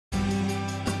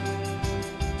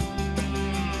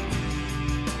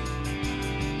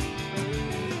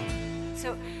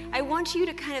So I want you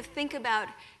to kind of think about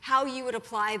how you would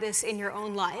apply this in your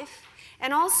own life,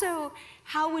 and also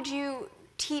how would you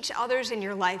teach others in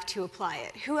your life to apply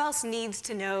it? Who else needs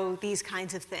to know these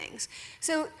kinds of things?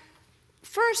 So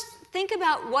first, think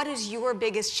about what is your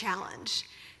biggest challenge.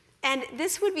 And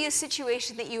this would be a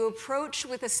situation that you approach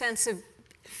with a sense of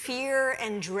fear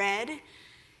and dread.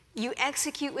 You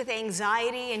execute with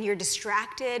anxiety and you're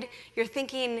distracted. You're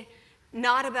thinking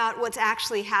not about what's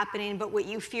actually happening, but what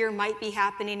you fear might be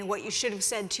happening and what you should have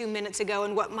said 2 minutes ago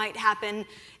and what might happen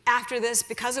after this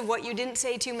because of what you didn't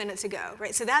say 2 minutes ago,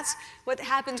 right? So that's what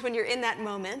happens when you're in that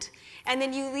moment. And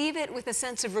then you leave it with a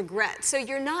sense of regret. So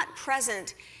you're not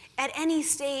present at any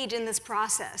stage in this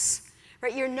process,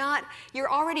 right?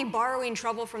 You're already borrowing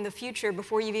trouble from the future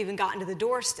before you've even gotten to the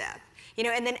doorstep. You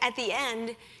know, and then at the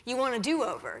end, you want a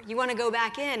do-over. You want to go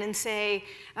back in and say,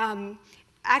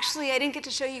 actually, I didn't get to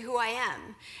show you who I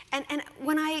am. And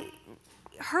when I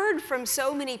heard from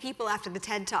so many people after the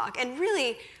TED Talk, and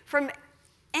really from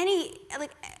any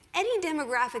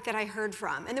demographic that I heard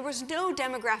from, and there was no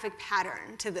demographic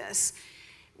pattern to this,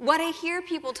 what I hear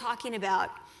people talking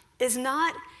about is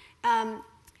not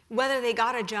whether they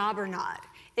got a job or not.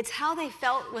 It's how they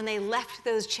felt when they left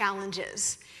those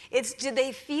challenges. It's, did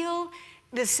they feel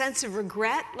this sense of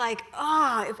regret, like,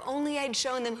 if only I'd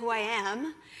shown them who I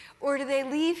am? Or do they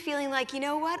leave feeling like, you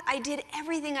know what, I did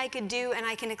everything I could do and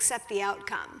I can accept the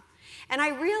outcome? And I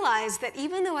realized that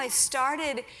even though I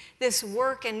started this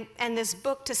work and this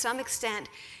book to some extent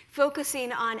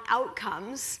focusing on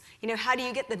outcomes, you know, how do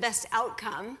you get the best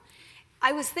outcome?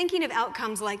 I was thinking of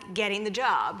outcomes like getting the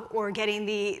job or getting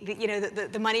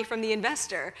the money from the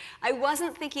investor. I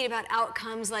wasn't thinking about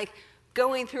outcomes like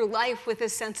going through life with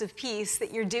this sense of peace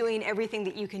that you're doing everything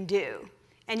that you can do.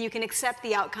 And you can accept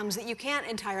the outcomes that you can't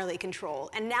entirely control.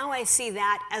 And now I see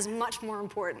that as much more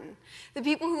important. The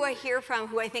people who I hear from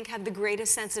who I think have the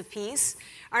greatest sense of peace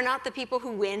are not the people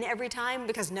who win every time,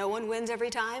 because no one wins every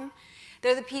time.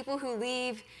 They're the people who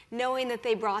leave knowing that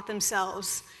they brought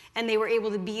themselves and they were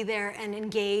able to be there and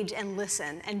engage and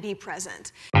listen and be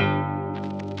present.